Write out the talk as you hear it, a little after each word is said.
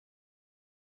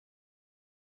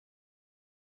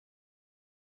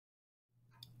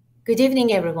Good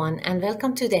evening, everyone, and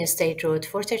welcome to the State Road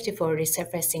 434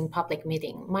 Resurfacing Public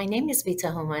Meeting. My name is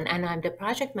Vita Human, and I'm the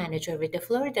project manager with the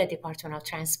Florida Department of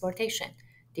Transportation.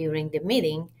 During the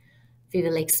meeting, we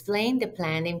will explain the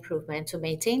planned improvement to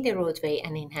maintain the roadway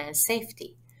and enhance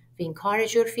safety. We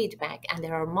encourage your feedback, and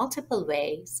there are multiple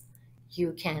ways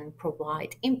you can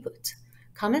provide input.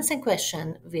 Comments and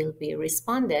questions will be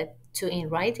responded to in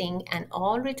writing, and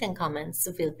all written comments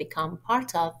will become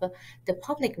part of the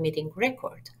public meeting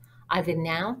record. I will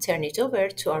now turn it over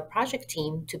to our project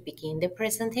team to begin the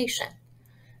presentation.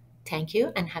 Thank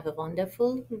you and have a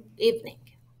wonderful evening.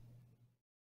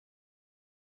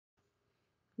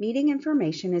 Meeting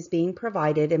information is being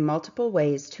provided in multiple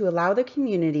ways to allow the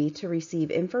community to receive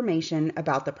information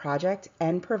about the project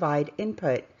and provide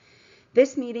input.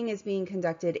 This meeting is being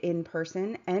conducted in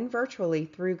person and virtually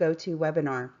through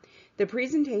GoToWebinar. The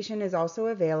presentation is also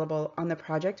available on the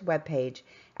project webpage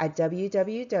at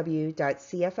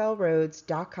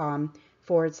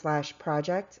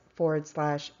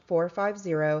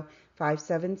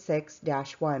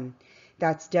www.cflroads.com/project/450-576-1.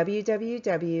 That's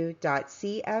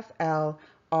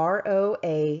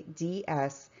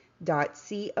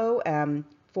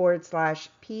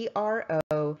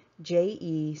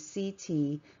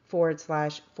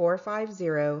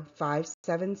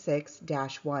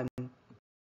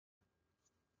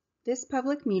This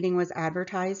public meeting was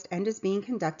advertised and is being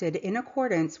conducted in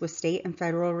accordance with state and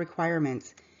federal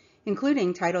requirements,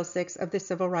 including Title VI of the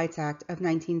Civil Rights Act of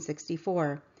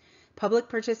 1964. Public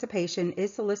participation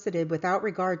is solicited without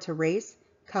regard to race,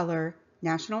 color,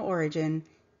 national origin,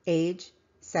 age,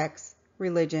 sex,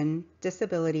 religion,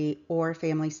 disability, or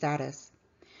family status.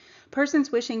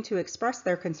 Persons wishing to express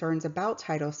their concerns about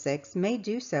Title VI may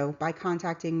do so by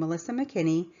contacting Melissa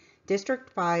McKinney, District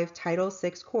 5 Title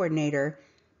VI Coordinator,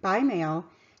 by mail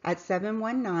at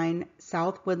 719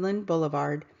 South Woodland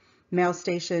Boulevard, Mail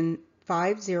Station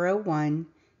 501,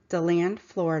 DeLand,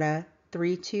 Florida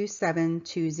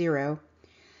 32720,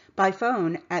 by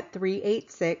phone at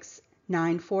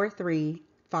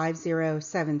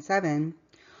 386-943-5077,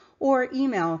 or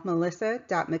email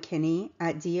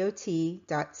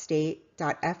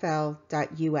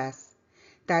melissa.mckinney@dot.state.fl.us.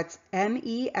 That's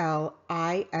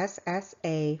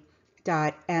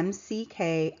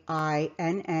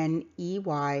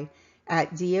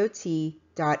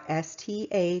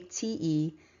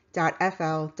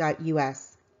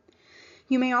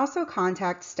You may also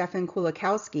contact Stefan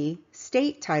Kulikowski,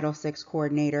 State Title VI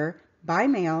Coordinator, by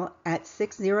mail at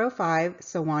 605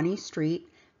 Sewanee Street,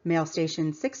 Mail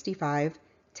Station 65,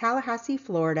 Tallahassee,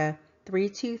 Florida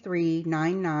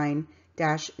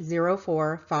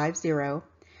 32399-0450,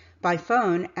 by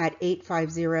phone at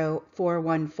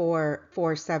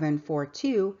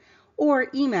 850-414-4742, or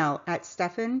email at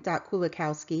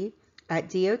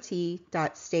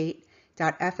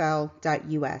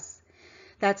stefan.kulikowski@dot.state.fl.us.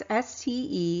 That's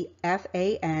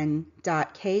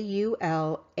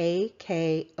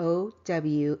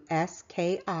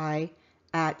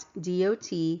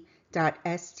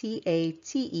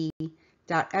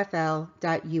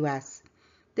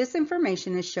This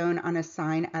information is shown on a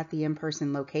sign at the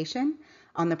in-person location,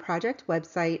 on the project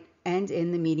website, and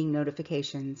in the meeting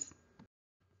notifications.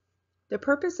 The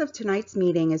purpose of tonight's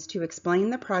meeting is to explain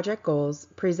the project goals,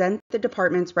 present the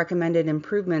department's recommended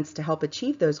improvements to help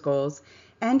achieve those goals,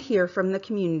 and hear from the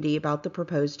community about the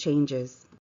proposed changes.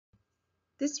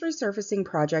 This resurfacing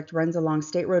project runs along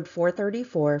State Road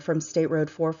 434 from State Road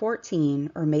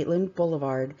 414, or Maitland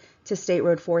Boulevard, to State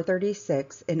Road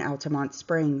 436 in Altamont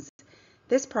Springs.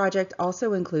 This project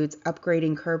also includes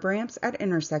upgrading curb ramps at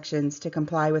intersections to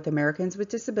comply with Americans with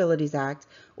Disabilities Act,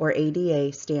 or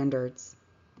ADA, standards.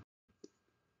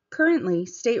 Currently,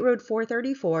 State Road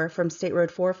 434 from State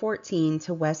Road 414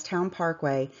 to West Town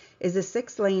Parkway is a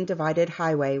 6-lane divided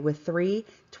highway with 3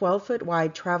 12-foot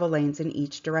wide travel lanes in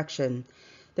each direction.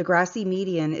 The grassy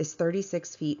median is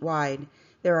 36 feet wide.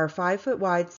 There are 5-foot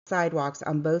wide sidewalks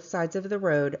on both sides of the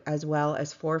road, as well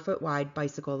as 4-foot wide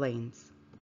bicycle lanes.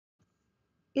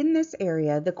 In this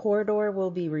area, the corridor will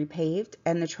be repaved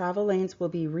and the travel lanes will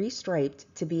be restriped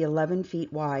to be 11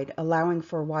 feet wide, allowing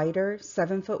for wider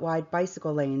 7-foot wide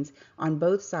bicycle lanes on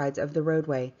both sides of the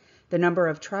roadway. The number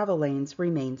of travel lanes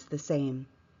remains the same.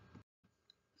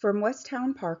 From West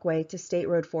Town Parkway to State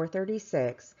Road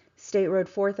 436, State Road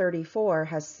 434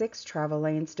 has 6 travel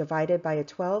lanes divided by a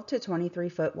 12 to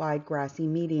 23-foot wide grassy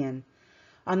median.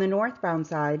 On the northbound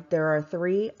side, there are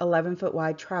 3 11-foot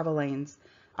wide travel lanes.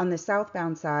 On the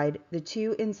southbound side, the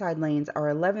 2 inside lanes are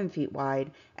 11 feet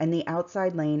wide and the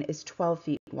outside lane is 12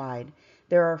 feet wide.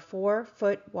 There are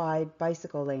 4-foot wide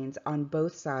bicycle lanes on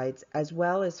both sides, as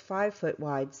well as 5-foot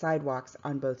wide sidewalks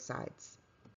on both sides.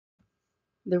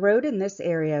 The road in this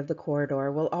area of the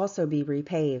corridor will also be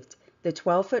repaved. The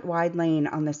 12-foot wide lane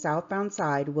on the southbound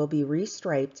side will be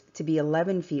restriped to be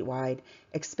 11 feet wide,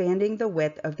 expanding the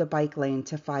width of the bike lane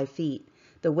to 5 feet.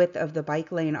 The width of the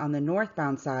bike lane on the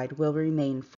northbound side will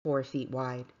remain 4 feet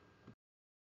wide.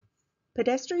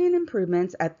 Pedestrian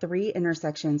improvements at 3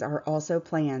 intersections are also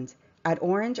planned. At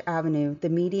Orange Avenue, the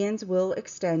medians will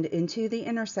extend into the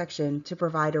intersection to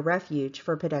provide a refuge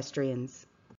for pedestrians.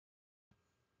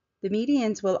 The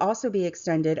medians will also be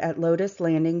extended at Lotus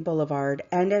Landing Boulevard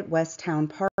and at Westtown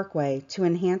Parkway to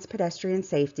enhance pedestrian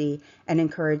safety and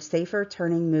encourage safer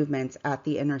turning movements at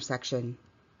the intersection.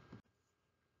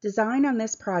 Design on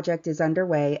this project is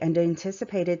underway and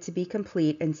anticipated to be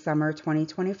complete in summer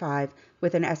 2025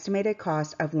 with an estimated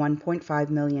cost of $1.5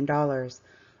 million.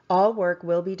 All work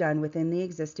will be done within the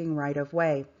existing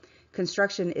right-of-way.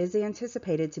 Construction is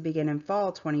anticipated to begin in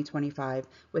fall 2025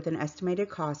 with an estimated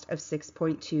cost of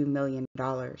 $6.2 million.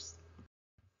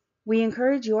 We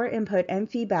encourage your input and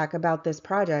feedback about this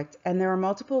project, and there are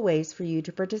multiple ways for you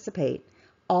to participate.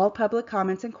 All public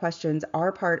comments and questions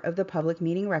are part of the public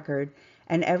meeting record,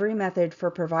 and every method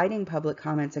for providing public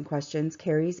comments and questions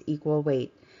carries equal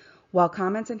weight. While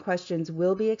comments and questions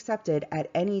will be accepted at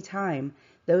any time,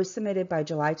 those submitted by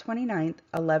July 29th,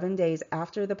 11 days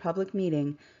after the public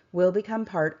meeting, will become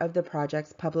part of the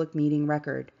project's public meeting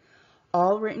record.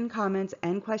 All written comments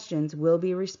and questions will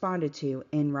be responded to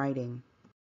in writing.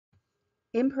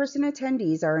 In-person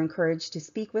attendees are encouraged to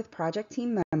speak with project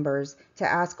team members to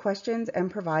ask questions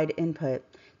and provide input.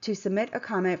 To submit a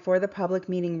comment for the public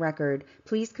meeting record,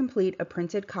 please complete a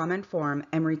printed comment form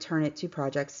and return it to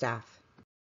project staff.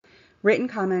 Written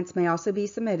comments may also be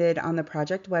submitted on the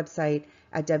project website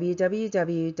at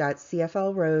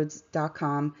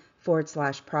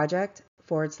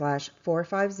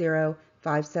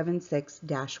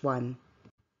www.cflroads.com/project/450-576-1.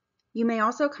 You may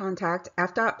also contact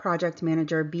FDOT Project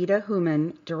Manager Beta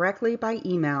Human directly by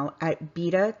email at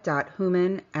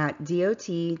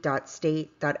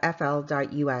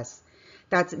beta.human@dot.state.fl.us.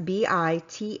 That's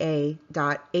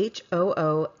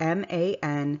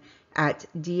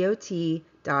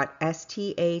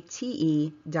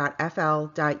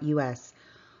bita.hooman@dot.state.fl.us,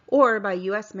 or by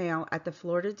U.S. mail at the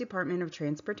Florida Department of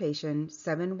Transportation,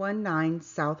 719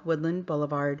 South Woodland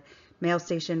Boulevard, Mail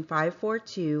Station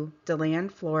 542,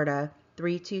 DeLand, Florida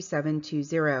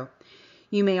 32720.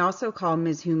 You may also call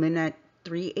Ms. Human at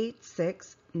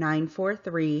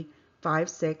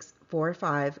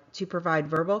 386-943-5645 to provide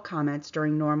verbal comments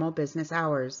during normal business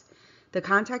hours. The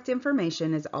contact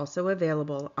information is also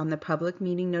available on the public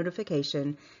meeting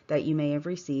notification that you may have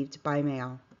received by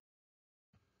mail.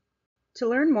 To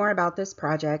learn more about this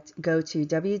project, go to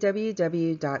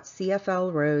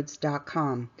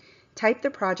www.cflroads.com. Type the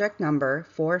project number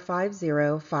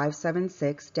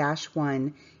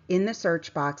 450576-1 in the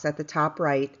search box at the top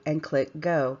right and click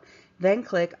Go. Then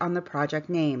click on the project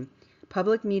name.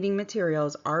 Public meeting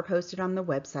materials are posted on the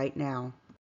website now.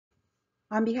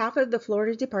 On behalf of the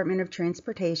Florida Department of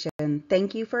Transportation,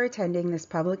 thank you for attending this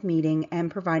public meeting and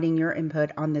providing your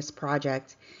input on this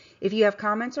project. If you have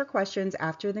comments or questions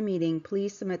after the meeting,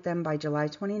 please submit them by July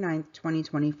 29,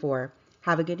 2024.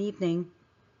 Have a good evening.